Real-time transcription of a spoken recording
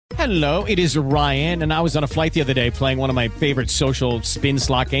Hello, it is Ryan, and I was on a flight the other day playing one of my favorite social spin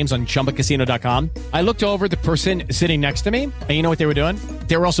slot games on ChumbaCasino.com. I looked over at the person sitting next to me, and you know what they were doing?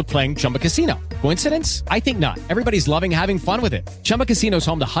 They were also playing Chumba Casino. Coincidence? I think not. Everybody's loving having fun with it. Chumba Casino is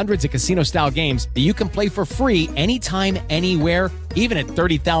home to hundreds of casino-style games that you can play for free anytime, anywhere, even at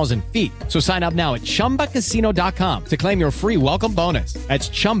 30,000 feet. So sign up now at ChumbaCasino.com to claim your free welcome bonus. That's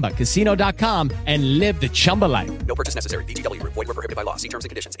ChumbaCasino.com and live the Chumba life. No purchase necessary. VGW. Void where prohibited by law. See terms and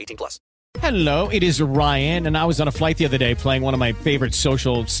conditions. 18+. Hello, it is Ryan, and I was on a flight the other day playing one of my favorite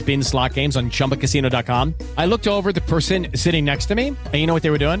social spin slot games on ChumbaCasino.com. I looked over at the person sitting next to me, and you know what they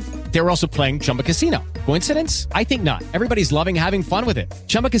were doing? They were also playing Chumba Casino. Coincidence? I think not. Everybody's loving having fun with it.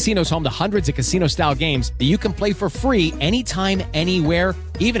 Chumba Casino is home to hundreds of casino-style games that you can play for free anytime, anywhere,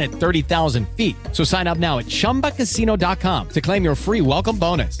 even at 30,000 feet. So sign up now at ChumbaCasino.com to claim your free welcome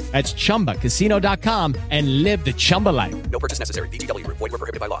bonus. That's ChumbaCasino.com and live the Chumba life. No purchase necessary. VGW. Void where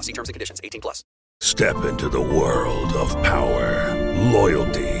prohibited by law. See terms and conditions. 18+. Step into the world of power,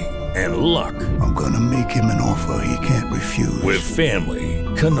 loyalty, and luck. I'm gonna make him an offer he can't refuse. With family,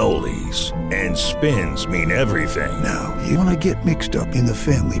 cannolis, and spins mean everything. Now, you wanna get mixed up in the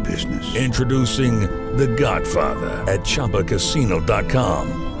family business. Introducing The Godfather at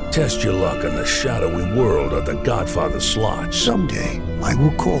ChumbaCasino.com. Test your luck in the shadowy world of The Godfather slot. Someday, I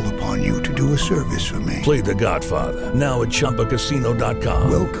will call upon you to do a service for me. Play The Godfather now at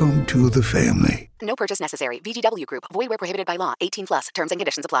ChumbaCasino.com. Welcome to the family. No purchase necessary. VGW Group. Void where prohibited by law. 18+. Terms and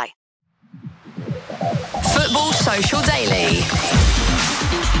conditions apply. Football Social Daily.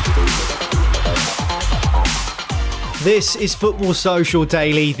 This is Football Social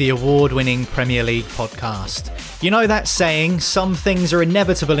Daily, the award-winning Premier League podcast. You know that saying, some things are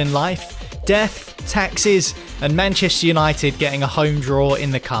inevitable in life: death, taxes, and Manchester United getting a home draw in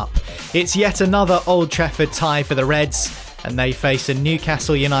the Cup. It's yet another Old Trafford tie for the Reds, and they face a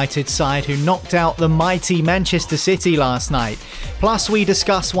Newcastle United side who knocked out the mighty Manchester City last night. Plus, we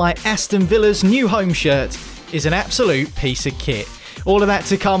discuss why Aston Villa's new home shirt is an absolute piece of kit. All of that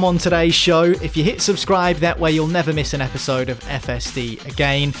to come on today's show. If you hit subscribe, that way you'll never miss an episode of FSD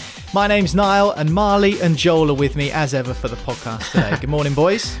again. My name's Niall, and Marley and Joel are with me as ever for the podcast today. Good morning,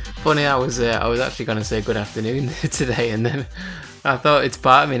 boys. Funny, I was actually going to say good afternoon today, and then I thought it's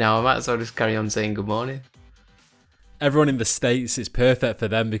part of me now. I might as well just carry on saying good morning. Everyone in the States, it's perfect for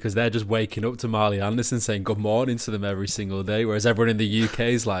them because they're just waking up to Marley Anderson saying good morning to them every single day, whereas everyone in the UK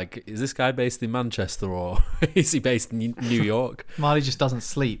is like, is this guy based in Manchester or is he based in New York? Marley just doesn't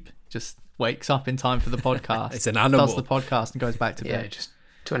sleep, just wakes up in time for the podcast. It's an animal. Does the podcast and goes back to bed. Yeah, just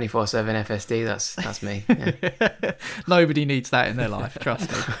 24/7 FSD, that's me. Yeah. Nobody needs that in their life,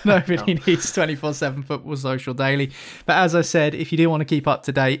 trust me. Nobody needs 24/7 Football Social Daily. But as I said, if you do want to keep up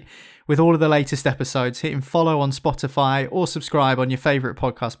to date with all of the latest episodes, hitting follow on Spotify or subscribe on your favourite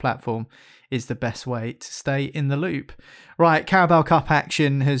podcast platform is the best way to stay in the loop. Right, Carabao Cup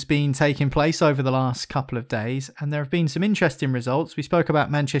action has been taking place over the last couple of days, and there have been some interesting results. We spoke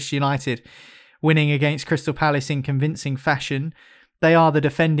about Manchester United winning against Crystal Palace in convincing fashion. They are the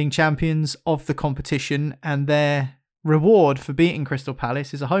defending champions of the competition, and their reward for beating Crystal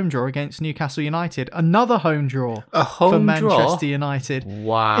Palace is a home draw against Newcastle United. Another home draw for Manchester United.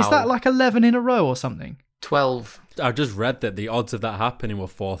 Wow. Is that like 11 in a row or something? 12. I just read that the odds of that happening were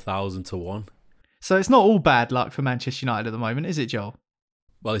 4,000 to 1. So it's not all bad luck for Manchester United at the moment, is it, Joel?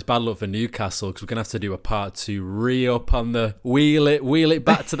 Well, it's bad luck for Newcastle because we're going to have to do a part 2 re-up on the wheel it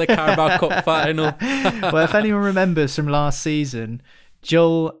back to the Carabao Cup final. Well, if anyone remembers from last season,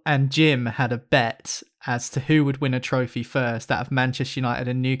 Joel and Jim had a bet as to who would win a trophy first out of Manchester United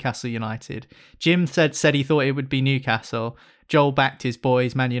and Newcastle United. Jim said he thought it would be Newcastle. Joel backed his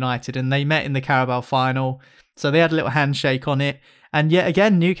boys, Man United, and they met in the Carabao final. So they had a little handshake on it. And yet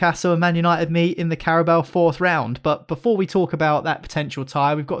again, Newcastle and Man United meet in the Carabao fourth round. But before we talk about that potential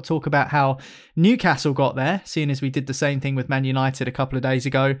tie, we've got to talk about how Newcastle got there, seeing as we did the same thing with Man United a couple of days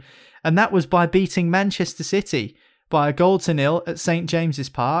ago. And that was by beating Manchester City by 1-0 at St James's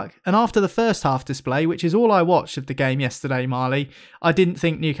Park. And after the first half display, which is all I watched of the game yesterday, Marley, I didn't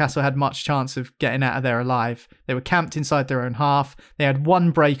think Newcastle had much chance of getting out of there alive. They were camped inside their own half. They had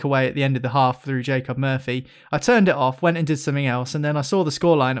one breakaway at the end of the half through Jacob Murphy. I turned it off, went and did something else, and then I saw the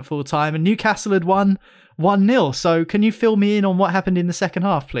scoreline at full time, and Newcastle had won 1-0. So can you fill me in on what happened in the second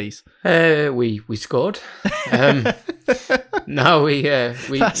half, please? We scored. No, we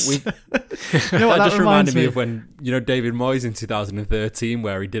You know what, that just reminded me of when, David Moyes in 2013,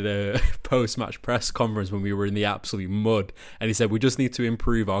 where he did a post-match press conference when we were in the absolute mud, and he said, we just need to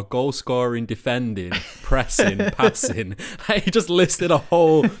improve our goal scoring, defending, pressing, passing. He just listed a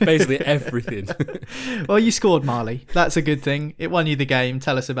whole, basically everything. Well, you scored, Marley. That's a good thing. It won you the game.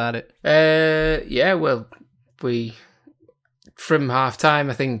 Tell us about it. Yeah, well, from half time,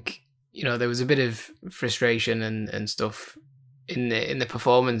 I think, there was a bit of frustration and stuff in the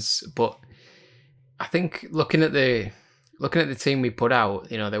performance, but I think looking at the team we put out,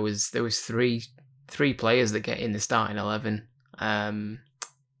 there was three players that get in the starting 11, and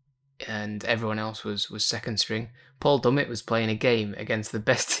everyone else was second string. Paul Dummett was playing a game against the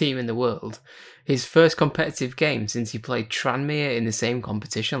best team in the world, his first competitive game since he played Tranmere in the same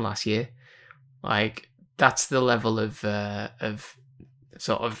competition last year. Like, that's the level of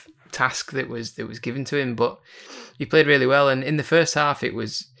sort of task that was given to him. But he played really well, and in the first half, it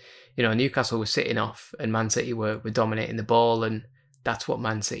was, Newcastle was sitting off, and Man City were dominating the ball, and that's what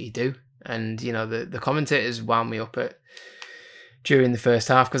Man City do. And the commentators wound me up during the first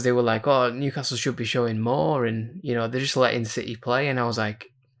half because they were like, "Oh, Newcastle should be showing more," and they're just letting City play. And I was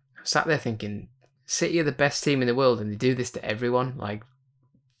like, sat there thinking, City are the best team in the world, and they do this to everyone. Like,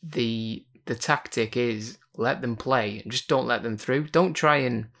 the tactic is let them play and just don't let them through. Don't try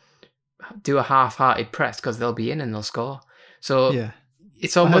and do a half-hearted press because they'll be in and they'll score. So yeah,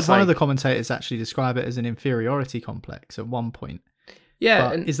 it's almost one of the commentators actually describe it as an inferiority complex at one point. Yeah,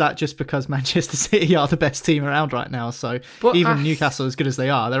 but is that just because Manchester City are the best team around right now? So even Newcastle, as good as they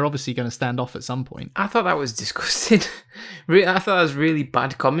are, they're obviously going to stand off at some point. I thought that was disgusting. I thought that was really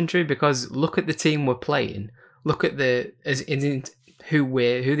bad commentary because look at the team we're playing. Look at who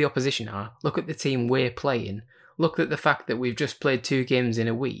the opposition are. Look at the team we're playing. Look at the fact that we've just played 2 games in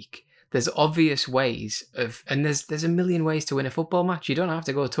a week. There's obvious ways and there's a million ways to win a football match. You don't have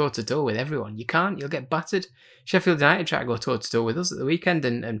to go toe-to-toe with everyone. You can't. You'll get battered. Sheffield United tried to go toe-to-toe with us at the weekend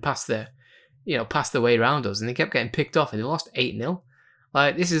and pass the way around us, and they kept getting picked off, and they lost 8-0.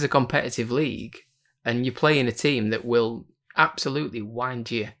 Like, this is a competitive league, and you're playing a team that will absolutely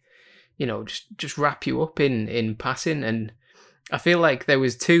wind you, just wrap you up in passing. And I feel like there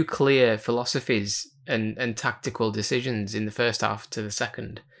was 2 clear philosophies and tactical decisions in the first half to the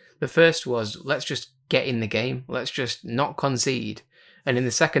second. The first was, let's just get in the game. Let's just not concede. And in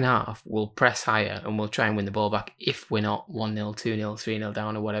the second half, we'll press higher and we'll try and win the ball back if we're not 1-0, 2-0, 3-0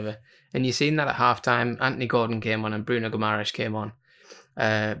 down or whatever. And you've seen that at half-time. Anthony Gordon came on and Bruno Guimaraes came on.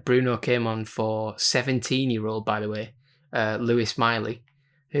 Bruno came on for 17-year-old, by the way, Lewis Miley,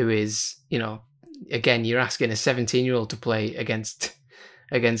 who is, again, you're asking a 17-year-old to play against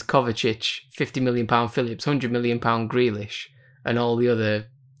Kovacic, £50 million Phillips, £100 million Grealish, and all the other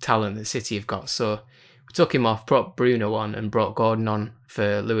talent that City have got. So we took him off, brought Bruno on, and brought Gordon on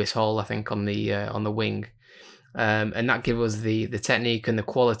for Lewis Hall, I think, on the wing, and that gave us the technique and the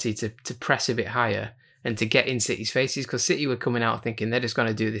quality to press a bit higher and to get in City's faces, because City were coming out thinking they're just going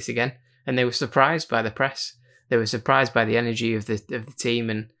to do this again, and they were surprised by the press. They were surprised by the energy of the team,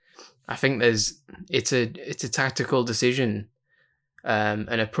 and I think it's a tactical decision,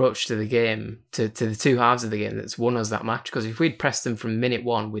 an approach to the game, to the 2 halves of the game that's won us that match. Because if we'd pressed them from minute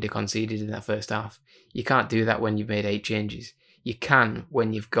 1, we'd have conceded in that first half. You can't do that when you've made 8 changes. You can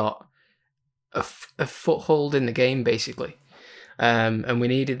when you've got a foothold in the game, basically. And we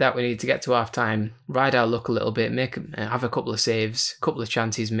needed that. We needed to get to half time, ride our luck a little bit, have a couple of saves, a couple of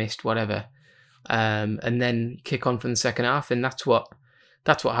chances missed, whatever, and then kick on from the second half. And that's what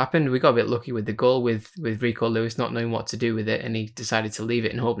happened. We got a bit lucky with the goal, with Rico Lewis not knowing what to do with it, and he decided to leave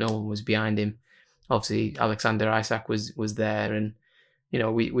it and hope no one was behind him. Obviously, Alexander Isak was there, and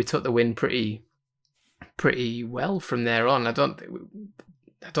we took the win pretty well from there on. I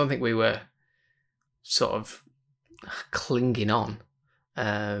don't think we were sort of clinging on.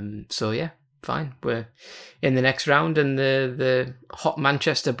 So yeah, fine. We're in the next round, and the hot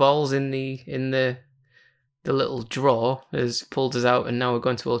Manchester balls in the little draw has pulled us out, and now we're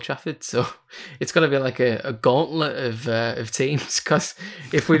going to Old Trafford. So it's going to be like a gauntlet of teams, because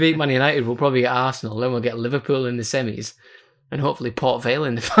if we beat Man United, we'll probably get Arsenal, then we'll get Liverpool in the semis, and hopefully Port Vale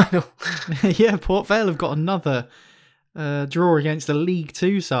in the final. Yeah, Port Vale have got another draw against the League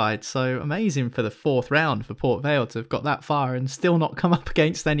Two side, so amazing for the 4th round for Port Vale to have got that far and still not come up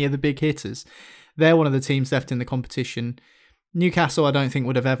against any of the big hitters. They're one of the teams left in the competition. Newcastle, I don't think,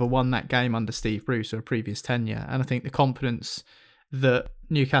 would have ever won that game under Steve Bruce or a previous tenure, and I think the confidence that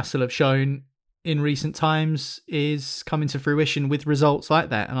Newcastle have shown in recent times is coming to fruition with results like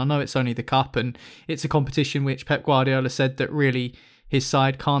that. And I know it's only the Cup, and it's a competition which Pep Guardiola said that really his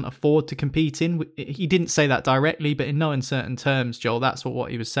side can't afford to compete in. He didn't say that directly, but in no uncertain terms, Joel, that's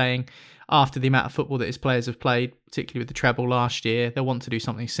what he was saying. After the amount of football that his players have played, particularly with the treble last year, they'll want to do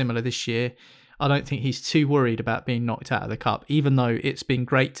something similar this year. I don't think he's too worried about being knocked out of the Cup, even though it's been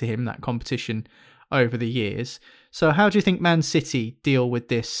great to him, that competition, over the years. So how do you think Man City deal with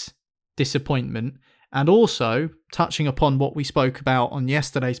this disappointment? And also, touching upon what we spoke about on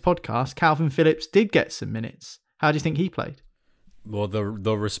yesterday's podcast, Calvin Phillips did get some minutes. How do you think he played? Well,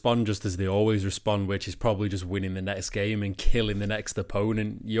 they'll respond just as they always respond, which is probably just winning the next game and killing the next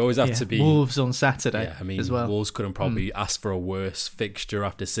opponent. You always have to be... Wolves on Saturday as well. Wolves couldn't probably ask for a worse fixture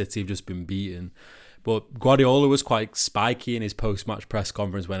after City have just been beaten. But Guardiola was quite spiky in his post-match press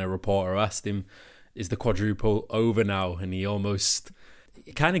conference when a reporter asked him, is the quadruple over now? And he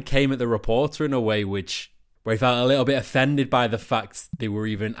kind of came at the reporter in a way where he felt a little bit offended by the fact they were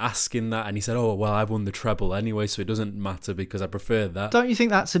even asking that. And he said, oh, well, I've won the treble anyway, so it doesn't matter because I prefer that. Don't you think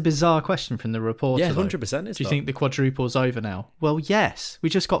that's a bizarre question from the reporter? Yeah, 100%. Do you think the quadruple's over now? Well, yes. We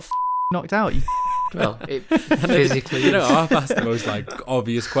just got knocked out. Well, it physically... I've asked the most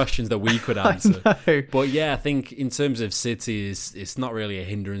obvious questions that we could answer. But yeah, I think in terms of City, it's not really a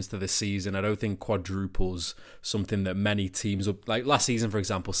hindrance to the season. I don't think quadruples something that many teams... Like last season, for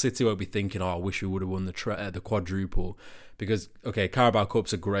example, City won't be thinking, I wish we would have won the quadruple. Because, okay, Carabao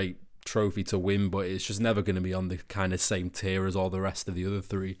Cup's a great trophy to win, but it's just never going to be on the kind of same tier as all the rest of the other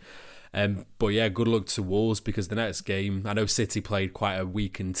three. But yeah, good luck to Wolves because the next game, I know City played quite a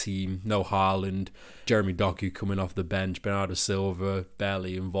weakened team. No Haaland, Jeremy Doku coming off the bench, Bernardo Silva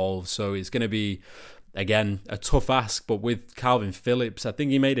barely involved. So it's going to be, again, a tough ask. But with Calvin Phillips, I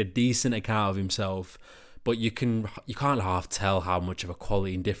think he made a decent account of himself. But you can't half tell how much of a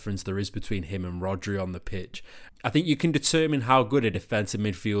quality difference there is between him and Rodri on the pitch. I think you can determine how good a defensive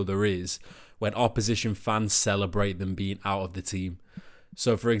midfielder is when opposition fans celebrate them being out of the team.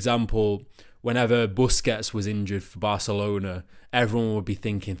 So, for example, whenever Busquets was injured for Barcelona, everyone would be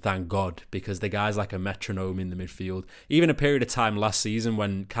thinking, thank God, because the guy's like a metronome in the midfield. Even a period of time last season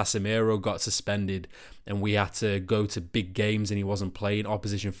when Casemiro got suspended and we had to go to big games and he wasn't playing,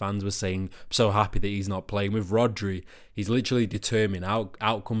 opposition fans were saying, I'm so happy that he's not playing. With Rodri, he's literally determining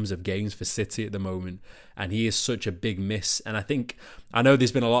outcomes of games for City at the moment, and he is such a big miss. And I know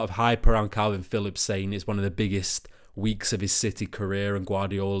there's been a lot of hype around Calvin Phillips saying it's one of the biggest weeks of his City career, and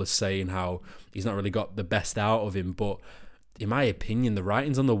Guardiola saying how he's not really got the best out of him, but in my opinion the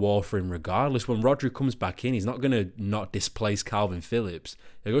writing's on the wall for him regardless. When Rodri comes back in, he's not going to not displace Calvin Phillips.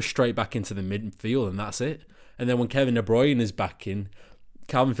 He'll go straight back into the midfield and that's it. And then when Kevin De Bruyne is back in,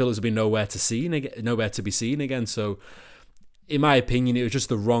 Calvin Phillips will be nowhere to be seen again. So in my opinion, it was just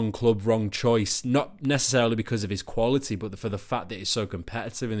the wrong club, wrong choice. Not necessarily because of his quality, but for the fact that it's so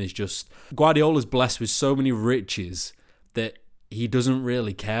competitive and it's just... Guardiola's blessed with so many riches that he doesn't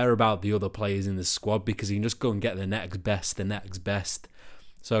really care about the other players in the squad because he can just go and get the next best.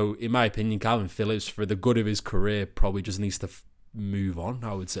 So in my opinion, Calvin Phillips, for the good of his career, probably just needs to move on,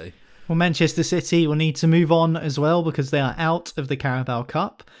 I would say. Well, Manchester City will need to move on as well because they are out of the Carabao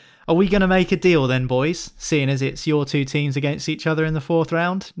Cup. Are we going to make a deal then, boys, seeing as it's your two teams against each other in the fourth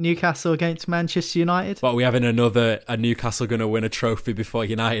round? Newcastle against Manchester United? But we having a Newcastle going to win a trophy before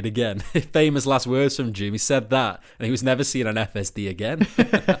United again. Famous last words from Jim. He said that, and he was never seen on FSD again.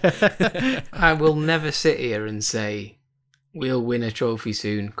 I will never sit here and say, we'll win a trophy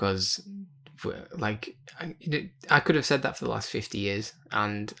soon, because I could have said that for the last 50 years,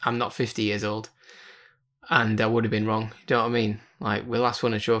 and I'm not 50 years old. And I would have been wrong. You know what I mean? Like, we last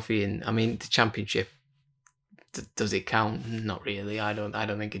won a trophy in, the Championship. Does it count? Not really. I don't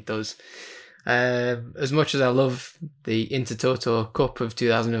think it does. As much as I love the Intertoto Cup of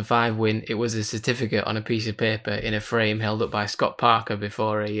 2005 win, it was a certificate on a piece of paper in a frame held up by Scott Parker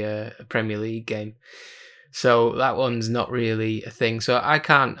before a Premier League game. So that one's not really a thing. So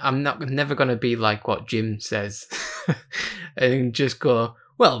I'm never going to be like what Jim says and just go,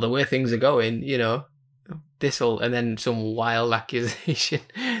 well, the way things are going, and then some wild accusation,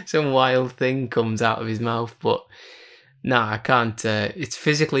 some wild thing comes out of his mouth. But I can't. It's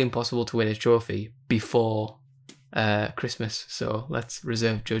physically impossible to win a trophy before Christmas, so let's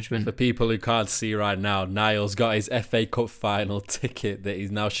reserve judgment. For people who can't see right now, Niall's got his FA Cup final ticket that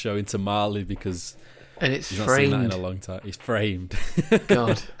he's now showing to Marley because it's he's framed. Not seen that in a long time. He's framed.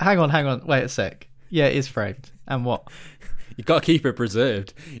 God, hang on, wait a sec. Yeah, it is framed. And what? You've got to keep it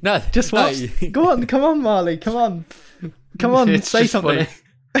preserved. No, just watch. Go on, come on, Marley, come on, say something.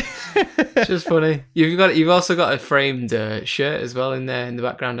 It's just funny. You've also got a framed shirt as well in there in the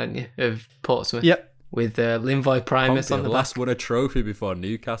background, haven't you? Of Portsmouth. Yep. With Linvoy Primus on the last won a trophy before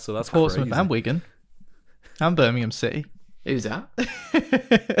Newcastle. That's Portsmouth crazy. And Wigan and Birmingham City. Who's that?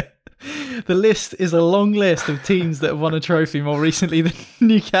 The list is a long list of teams that have won a trophy more recently than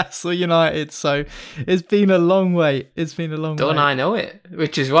Newcastle United. So it's been a long wait. Don't I know it?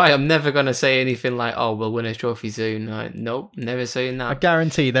 Which is why I'm never going to say anything like, oh, we'll win a trophy soon. Like, nope, never saying that. I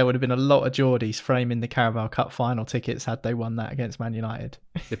guarantee there would have been a lot of Geordies framing the Carabao Cup final tickets had they won that against Man United.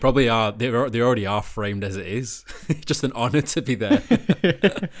 They probably are. They already are framed as it is. Just an honour to be there.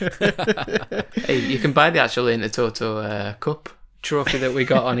 Hey, you can buy the actual Intertoto Cup trophy that we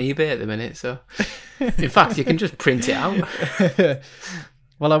got on eBay at the minute. So, in fact, you can just print it out.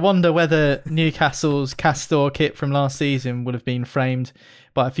 Well, I wonder whether Newcastle's Castor kit from last season would have been framed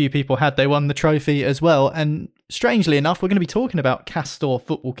by a few people had they won the trophy as well. And strangely enough, we're going to be talking about Castor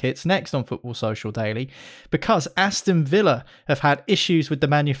football kits next on Football Social Daily, because Aston Villa have had issues with the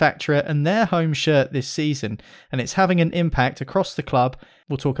manufacturer and their home shirt this season, and it's having an impact across the club.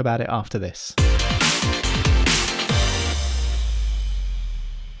 We'll talk about it after this.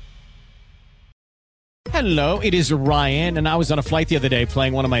 Hello, it is Ryan, and I was on a flight the other day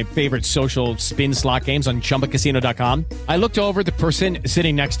playing one of my favorite social spin slot games on ChumbaCasino.com. I looked over at the person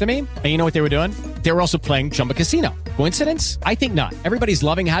sitting next to me, and you know what they were doing? They were also playing Chumba Casino. Coincidence? I think not. Everybody's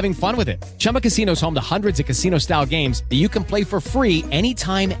loving having fun with it. Chumba Casino is home to hundreds of casino-style games that you can play for free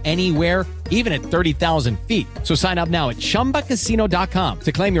anytime, anywhere, even at 30,000 feet. So sign up now at ChumbaCasino.com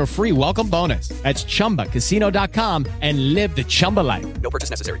to claim your free welcome bonus. That's ChumbaCasino.com and live the Chumba life. No purchase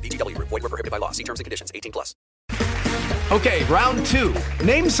necessary. VGW Group. Void were prohibited by law. See terms and conditions. 18 plus. Okay, round two.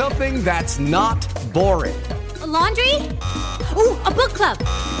 Name something that's not boring. A laundry? Ooh, a book club.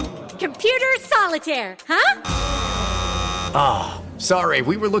 Computer solitaire, huh? Ah, sorry,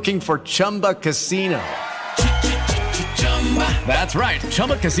 we were looking for Chumba Casino. That's right,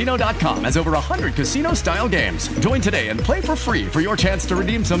 ChumbaCasino.com has over 100 casino-style games. Join today and play for free for your chance to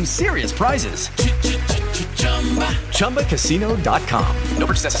redeem some serious prizes. ChumbaCasino.com. No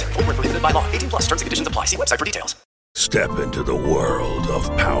purchase necessary. Void were prohibited by law. 18 plus. Terms and conditions apply. See website for details. Step into the world of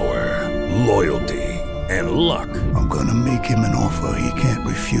power, loyalty, and luck. I'm gonna make him an offer he can't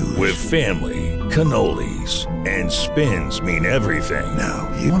refuse. With family, cannolis, and spins mean everything. Now,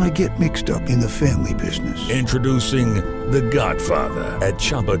 you wanna get mixed up in the family business. Introducing The Godfather at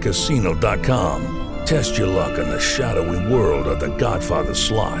ChumbaCasino.com. Test your luck in the shadowy world of The Godfather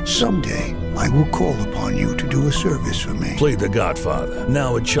slot. Someday, I will call upon you to do a service for me. Play The Godfather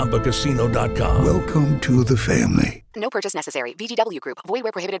now at ChumbaCasino.com. Welcome to the family. No purchase necessary. VGW Group. Void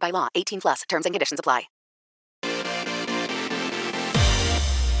where prohibited by law. 18 plus. Terms and conditions apply.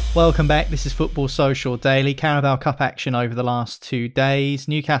 Welcome back. This is Football Social Daily. Carabao Cup action over the last 2 days.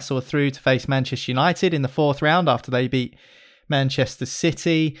 Newcastle are through to face Manchester United in the fourth round after they beat Manchester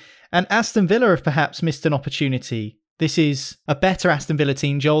City. And Aston Villa have perhaps missed an opportunity. This is a better Aston Villa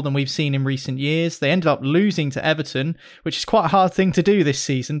team, Joel, than we've seen in recent years. They ended up losing to Everton, which is quite a hard thing to do this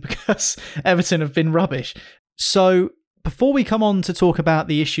season because Everton have been rubbish. So before we come on to talk about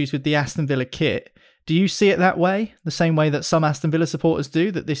the issues with the Aston Villa kit, do you see it that way? The same way that some Aston Villa supporters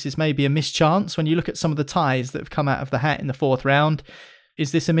do, that this is maybe a missed chance? When you look at some of the ties that have come out of the hat in the fourth round,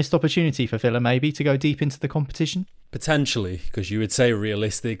 is this a missed opportunity for Villa maybe to go deep into the competition? Potentially, because you would say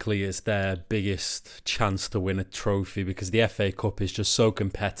realistically it's their biggest chance to win a trophy because the FA Cup is just so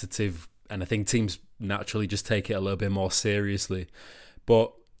competitive and I think teams naturally just take it a little bit more seriously.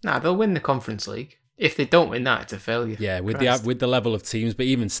 But they'll win the Conference League. If they don't win that, it's a failure. Yeah, with the level of teams, but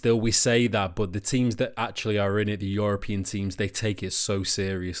even still we say that, but the teams that actually are in it, the European teams, they take it so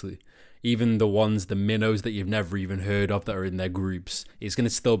seriously. Even the ones, the minnows that you've never even heard of that are in their groups, it's going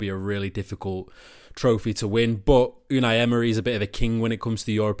to still be a really difficult trophy to win. But Unai Emery is a bit of a king when it comes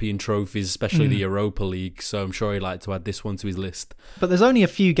to European trophies, especially the Europa League, so I'm sure he'd like to add this one to his list. But there's only a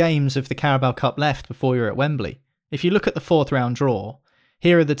few games of the Carabao Cup left before you're at Wembley. If you look at the fourth round draw,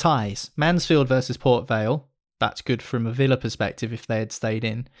 here are the ties. Mansfield versus Port Vale. That's good from a Villa perspective if they had stayed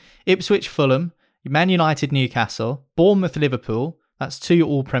in. Ipswich Fulham, Man United Newcastle, Bournemouth Liverpool. That's 2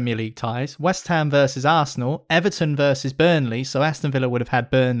 all Premier League ties. West Ham versus Arsenal, Everton versus Burnley, so Aston Villa would have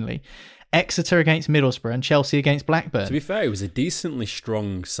had Burnley. Exeter against Middlesbrough and Chelsea against Blackburn. To be fair, it was a decently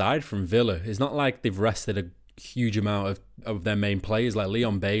strong side from Villa. It's not like they've rested a huge amount of their main players like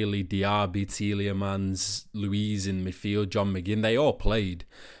Leon Bailey, Diaby, Tielemans, Louise in midfield, John McGinn. They all played.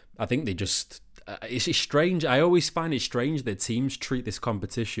 I think they just... It's strange. I always find it strange that teams treat this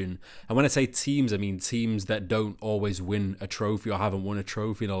competition, and when I say teams, I mean teams that don't always win a trophy or haven't won a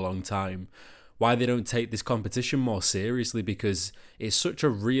trophy in a long time, why they don't take this competition more seriously, because it's such a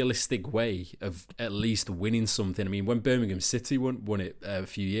realistic way of at least winning something. I mean, when Birmingham City won it a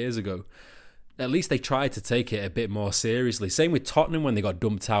few years ago, at least they tried to take it a bit more seriously. Same with Tottenham when they got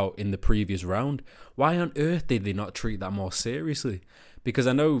dumped out in the previous round. Why on earth did they not treat that more seriously? Because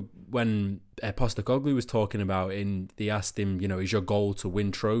I know when Postecoglou was talking about it, they asked him, is your goal to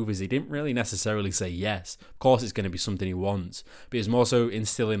win trophies? He didn't really necessarily say yes. Of course, it's going to be something he wants, but it's more so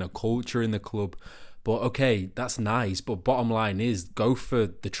instilling a culture in the club. But okay, that's nice. But bottom line is, go for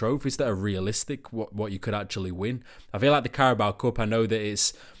the trophies that are realistic, what you could actually win. I feel like the Carabao Cup, I know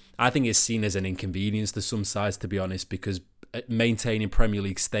that I think it's seen as an inconvenience to some sides, to be honest, because maintaining Premier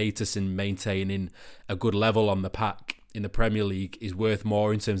League status and maintaining a good level on the pack in the Premier League is worth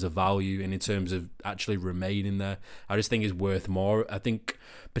more in terms of value and in terms of actually remaining there. I just think it's worth more. I think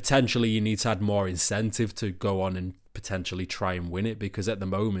potentially you need to add more incentive to go on and potentially try and win it, because at the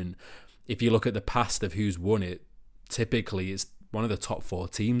moment, if you look at the past of who's won it, typically it's one of the top 4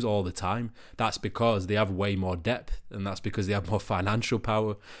 teams all the time. That's because they have way more depth, and that's because they have more financial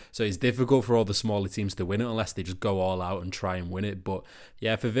power. So it's difficult for all the smaller teams to win it unless they just go all out and try and win it. But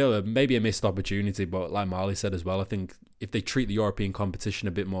yeah, for Villa, maybe a missed opportunity. But like Marley said as well, I think if they treat the European competition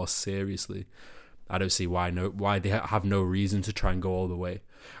a bit more seriously, I don't see why they have no reason to try and go all the way.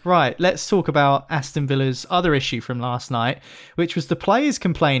 Right, let's talk about Aston Villa's other issue from last night, which was the players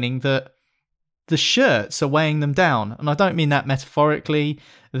complaining that the shirts are weighing them down. And I don't mean that metaphorically,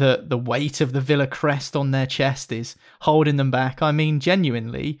 the weight of the Villa crest on their chest is holding them back. I mean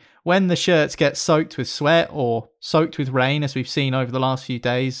genuinely, when the shirts get soaked with sweat or soaked with rain, as we've seen over the last few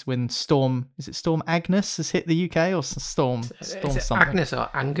days when Storm Agnes has hit the UK, or Storm something? Agnes or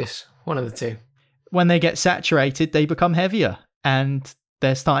Angus, one of the two. When they get saturated, they become heavier and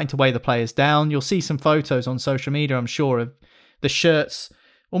they're starting to weigh the players down. You'll see some photos on social media, I'm sure, of the shirts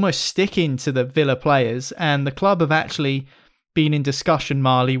almost sticking to the Villa players, and the club have actually been in discussion,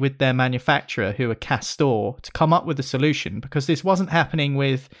 Marley, with their manufacturer, who are Castor, to come up with a solution, because this wasn't happening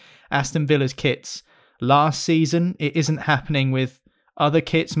with Aston Villa's kits last season. It isn't happening with other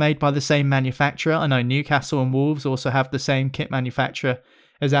kits made by the same manufacturer. I know Newcastle and Wolves also have the same kit manufacturer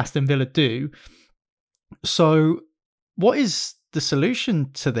as Aston Villa do. So what is the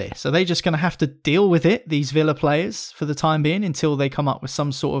solution to this? Are they just going to have to deal with it, these Villa players, for the time being, until they come up with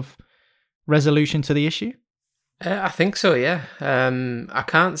some sort of resolution to the issue? I think so, yeah. I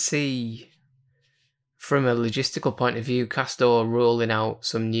can't see, from a logistical point of view, Castor rolling out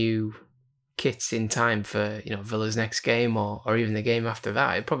some new kits in time for Villa's next game or even the game after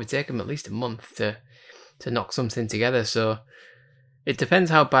that. It'd probably take them at least a month to knock something together. So it depends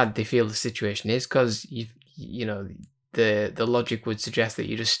how bad they feel the situation is, because the logic would suggest that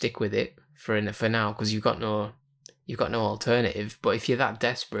you just stick with it for now, because you've got no alternative. But if you're that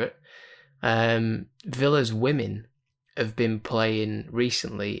desperate, Villa's women have been playing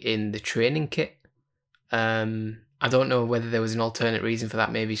recently in the training kit. I don't know whether there was an alternate reason for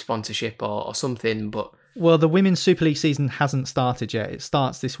that, maybe sponsorship or something, but... Well, the Women's Super League season hasn't started yet. It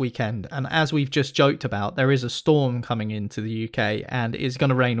starts this weekend. And as we've just joked about, there is a storm coming into the UK and it's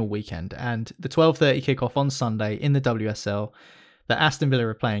going to rain all weekend. And the 12:30 kickoff on Sunday in the WSL that Aston Villa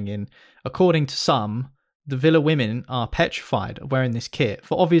are playing in, according to some, the Villa women are petrified of wearing this kit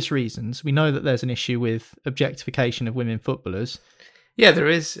for obvious reasons. We know that there's an issue with objectification of women footballers. Yeah, there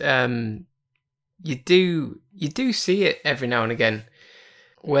is. You do see it every now and again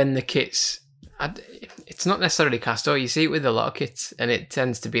when the kits... It's not necessarily Castor. You see it with a lot of kits, and it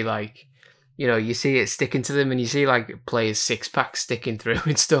tends to be like, you see it sticking to them, and you see like players 6-packs sticking through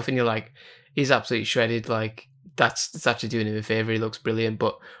and stuff, and you're like, he's absolutely shredded. Like that's actually doing him a favour. He looks brilliant.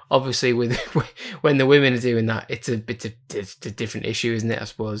 But obviously, when the women are doing that, it's a different issue, isn't it? I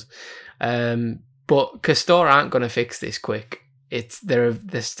suppose. But Castor aren't going to fix this quick.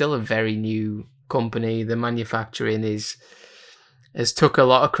 They're still a very new company. The manufacturing has took a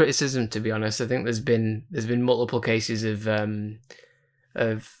lot of criticism, to be honest. I think there's been multiple cases of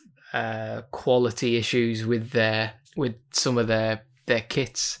quality issues with some of their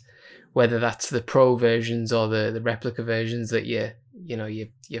kits, whether that's the pro versions or the replica versions that your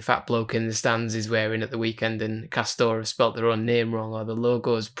fat bloke in the stands is wearing at the weekend, and Castor have spelt their own name wrong, or the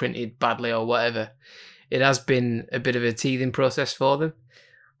logo is printed badly, or whatever. It has been a bit of a teething process for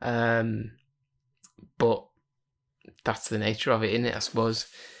them, but that's the nature of it, isn't it? I suppose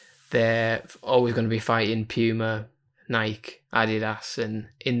they're always going to be fighting Puma, Nike, Adidas, and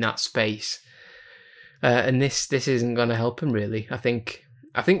in that space. And this isn't going to help them really. I think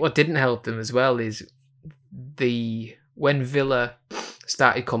what didn't help them as well is when Villa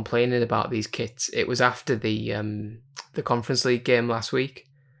started complaining about these kits, it was after the Conference League game last week,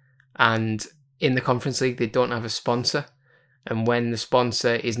 and in the Conference League they don't have a sponsor. And when the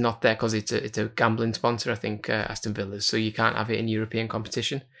sponsor is not there, because it's a gambling sponsor, I think, Aston Villa, so you can't have it in European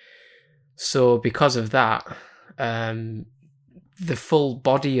competition. So because of that, the full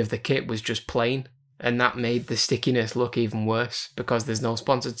body of the kit was just plain, and that made the stickiness look even worse because there's no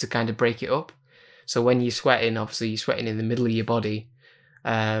sponsor to kind of break it up. So when you're sweating, obviously you're sweating in the middle of your body,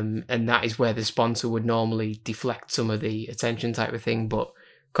 and that is where the sponsor would normally deflect some of the attention type of thing. But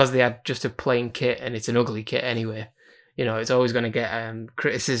because they had just a plain kit and it's an ugly kit anyway, you know, it's always going to get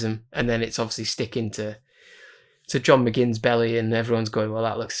criticism, and then it's obviously sticking to John McGinn's belly, and everyone's going, well,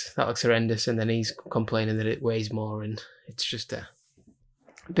 that looks horrendous, and then he's complaining that it weighs more, and it's just a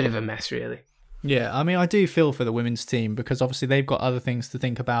bit of a mess, really. Yeah, I mean, I do feel for the women's team because obviously they've got other things to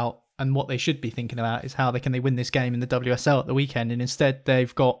think about, and what they should be thinking about is how they win this game in the WSL at the weekend, and instead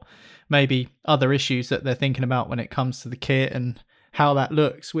they've got maybe other issues that they're thinking about when it comes to the kit and how that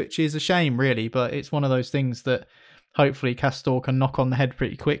looks, which is a shame, really, but it's one of those things that hopefully Castore can knock on the head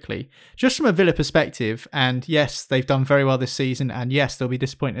pretty quickly. Just from a Villa perspective, and yes, they've done very well this season, and yes, they'll be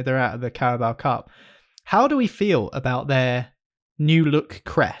disappointed they're out of the Carabao Cup. How do we feel about their new look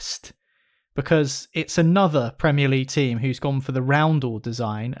crest? Because it's another Premier League team who's gone for the roundel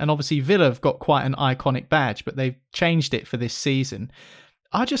design, and obviously Villa have got quite an iconic badge, but they've changed it for this season.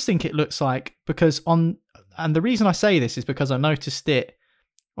 I just think it looks like, and the reason I say this is because I noticed it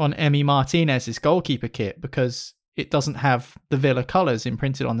on Emi Martinez's goalkeeper kit, because it doesn't have the Villa colours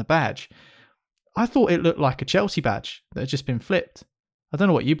imprinted on the badge. I thought it looked like a Chelsea badge that had just been flipped. I don't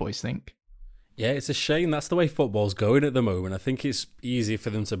know what you boys think. Yeah, it's a shame. That's the way football's going at the moment. I think it's easy for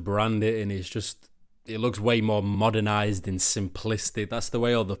them to brand it, and it looks way more modernised and simplistic. That's the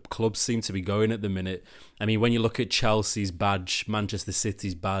way all the clubs seem to be going at the minute. I mean, when you look at Chelsea's badge, Manchester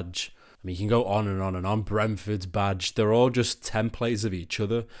City's badge, I mean, you can go on and on and on. Brentford's badge, they're all just templates of each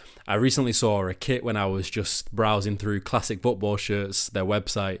other. I recently saw a kit when I was just browsing through Classic Football Shirts, their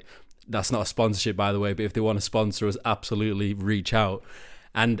website. That's not a sponsorship, by the way, but if they want to sponsor us, absolutely reach out.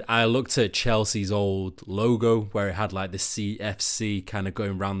 And I looked at Chelsea's old logo where it had like the CFC kind of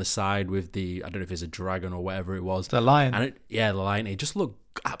going around the side with the, I don't know if it's a dragon or whatever it was. The lion. And the lion. It just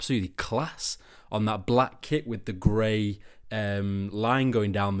looked absolutely class on that black kit with the grey line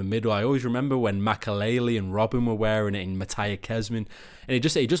going down the middle. I always remember when Makalele and Robin were wearing it in Mattia Kesman, and it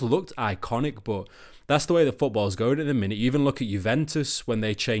just looked iconic. But that's the way the football's going at the minute. You even look at Juventus when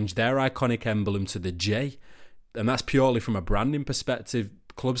they changed their iconic emblem to the J, and that's purely from a branding perspective.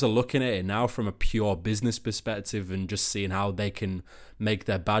 Clubs are looking at it now from a pure business perspective and just seeing how they can make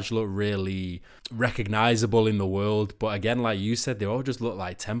their badge look really recognisable in the world. But again, like you said, they all just look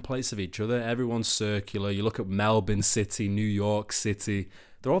like templates of each other. Everyone's circular. You look at Melbourne City, New York City,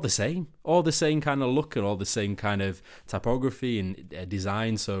 they're all the same kind of look and all the same kind of typography and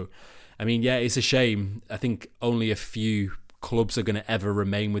design. So, I mean, yeah, it's a shame. I think only a few clubs are going to ever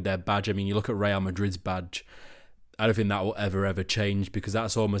remain with their badge. I mean, you look at Real Madrid's badge. I don't think that will ever change because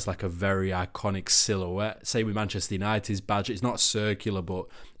that's almost like a very iconic silhouette. Same with Manchester United's badge. It's not circular, but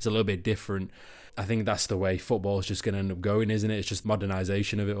it's a little bit different. I think that's the way football's just going to end up going, isn't it? It's just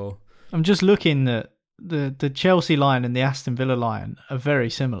modernisation of it all. I'm just looking at the Chelsea line and the Aston Villa line are very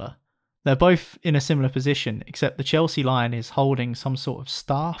similar. They're both in a similar position, except the Chelsea line is holding some sort of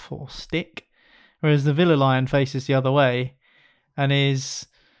staff or stick, whereas the Villa line faces the other way and is...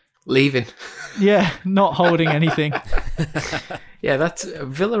 leaving. Yeah, not holding anything. Yeah, that's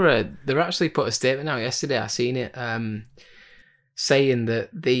Villa. They actually put a statement out yesterday. I seen it, saying that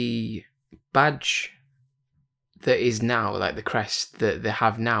the badge that is now, like the crest that they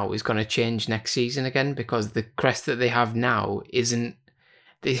have now, is going to change next season again because the crest that they have now isn't.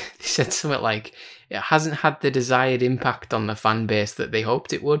 They said something like it hasn't had the desired impact on the fan base that they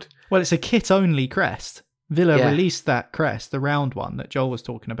hoped it would. Well, it's a kit-only crest. Villa released that crest, the round one that Joel was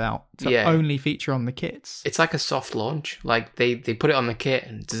talking about, to only feature on the kits. It's like a soft launch. Like they put it on the kit,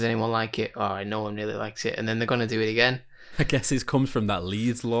 and does anyone like it? Oh, no one really likes it, and then they're going to do it again. I guess it comes from that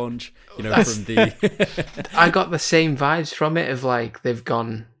Leeds launch, from the... I got the same vibes from it of like they've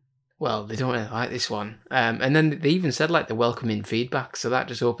gone, well, they don't really like this one. And then they even said like they're welcoming feedback, so that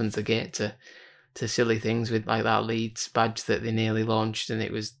just opens the gate to silly things with like that Leeds badge that they nearly launched, and it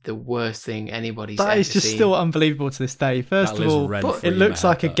was the worst thing anybody's ever seen. That is just still unbelievable to this day. First of all, it looks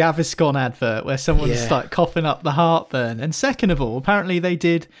like a Gaviscon advert where someone's like coughing up the heartburn. And second of all, apparently they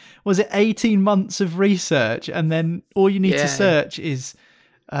did, was it 18 months of research, and then all you need to search is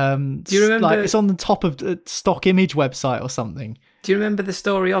do you remember, like it's on the top of the stock image website or something. Do you remember the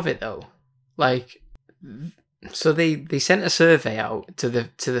story of it though? Like, so they sent a survey out to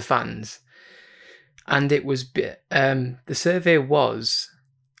the fans. And it was, the survey was,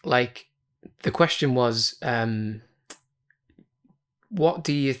 like, the question was, what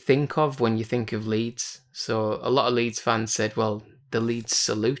do you think of when you think of Leeds? So a lot of Leeds fans said, well, Leeds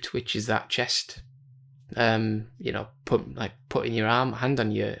salute, which is that chest, putting your hand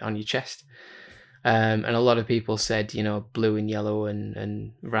on your chest. And a lot of people said, blue and yellow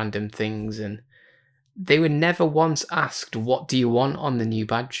and random things, and they were never once asked, what do you want on the new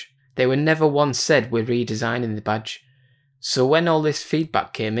badge? They were never once said, we're redesigning the badge. So when all this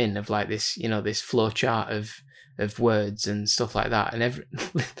feedback came in of like this, this flow chart of words and stuff like that, and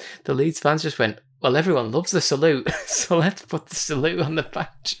the Leeds fans just went, well, everyone loves the salute, so let's put the salute on the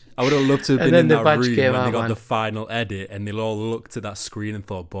badge. I would have loved to have been in that room when they got the final edit, and they'll all looked at that screen and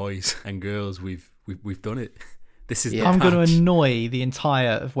thought, boys and girls, we've done it. This is. I'm going to annoy the entire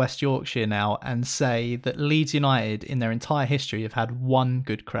of West Yorkshire now and say that Leeds United, in their entire history, have had one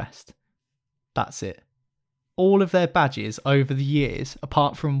good crest. That's it. All of their badges over the years,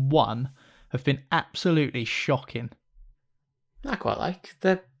 apart from one, have been absolutely shocking. I quite like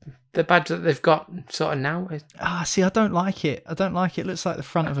the badge that they've got sort of now. See, I don't like it. It looks like the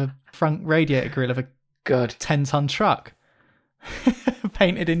front of a front radiator grill of a 10-ton truck.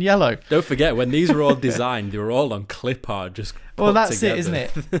 Painted in yellow. Don't forget, when these were all designed, they were all on clip art. Well, that's together. It, isn't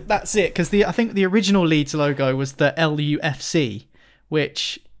it? That's it. Because I think the original Leeds logo was the LUFC,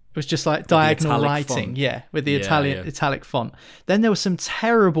 which was just like diagonal writing, with the italic font. Then there were some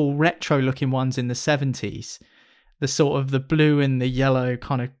terrible retro-looking ones in the 70s. The sort of the blue and the yellow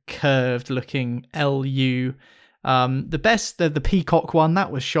kind of curved-looking LU. The peacock one,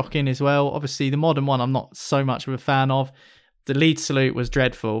 that was shocking as well. Obviously, the modern one I'm not so much of a fan of. The Leeds salute was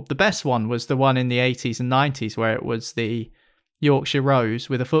dreadful. The best one was the one in the 80s and 90s where it was the Yorkshire Rose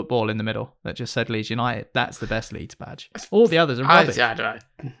with a football in the middle that just said Leeds United. That's the best Leeds badge. All the others are rubbish.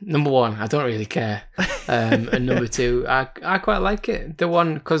 Number one, I don't really care. And number two, I quite like it. The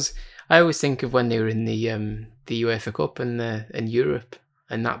one, because I always think of when they were in the UEFA Cup and Europe,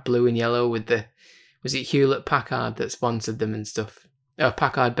 and that blue and yellow with was it Hewlett Packard that sponsored them and stuff? Oh,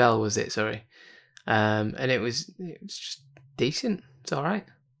 Packard Bell was it? Sorry. And it was just decent. It's all right.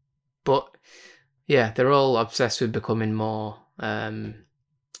 But yeah, they're all obsessed with becoming more.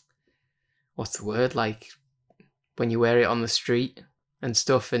 What's the word? Like when you wear it on the street and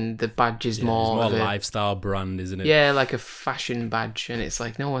stuff, and the badge is more of a lifestyle brand, isn't it? Yeah, like a fashion badge, and it's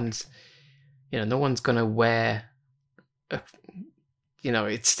like no one's gonna wear.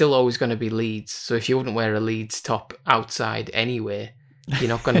 It's still always going to be Leeds. So if you wouldn't wear a Leeds top outside anywhere, you're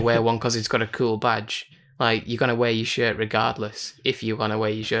not going to wear one because it's got a cool badge. Like, you're going to wear your shirt regardless if you're going to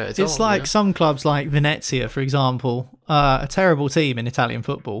wear your shirt at all. It's like some clubs like Venezia, for example, a terrible team in Italian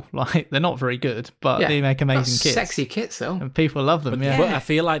football. Like, they're not very good, but they make amazing kits. Sexy kits, though. And people love them, But I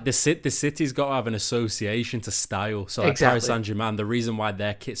feel like the city's got to have an association to style. So like Paris Saint-Germain, the reason why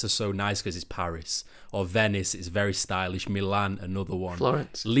their kits are so nice because it's Paris. Or Venice, it's very stylish. Milan, another one.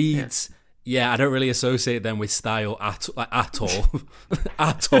 Florence. Leeds. Yeah, I don't really associate them with style at all.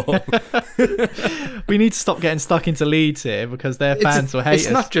 At all. We need to stop getting stuck into Leeds here because their fans will hate us.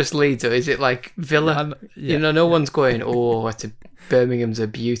 It's not just Leeds, or is it like Villa? No one's going, Birmingham's a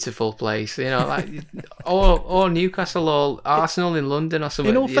beautiful place. Or Newcastle or Arsenal in London or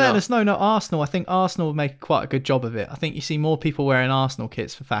something. In all fairness, no, Arsenal. I think Arsenal would make quite a good job of it. I think you see more people wearing Arsenal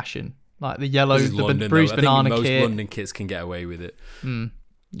kits for fashion. Like the yellow, the Bruce Banana kit. I think most London kits can get away with it.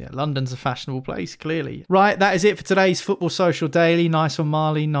 Yeah, London's a fashionable place, clearly. Right, that is it for today's Football Social Daily. Nice one,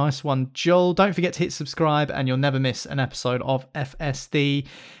 Marley. Nice one, Joel. Don't forget to hit subscribe and you'll never miss an episode of FSD.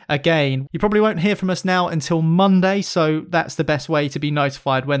 Again, you probably won't hear from us now until Monday, so that's the best way to be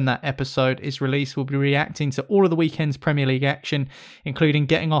notified when that episode is released. We'll be reacting to all of the weekend's Premier League action, including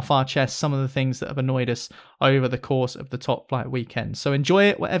getting off our chest some of the things that have annoyed us over the course of the top flight weekend. So enjoy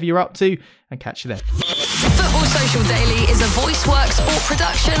it, whatever you're up to, and catch you then. Football Social Daily is a VoiceWorks sport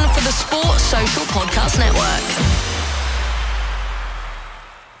production for the Sport Social Podcast Network.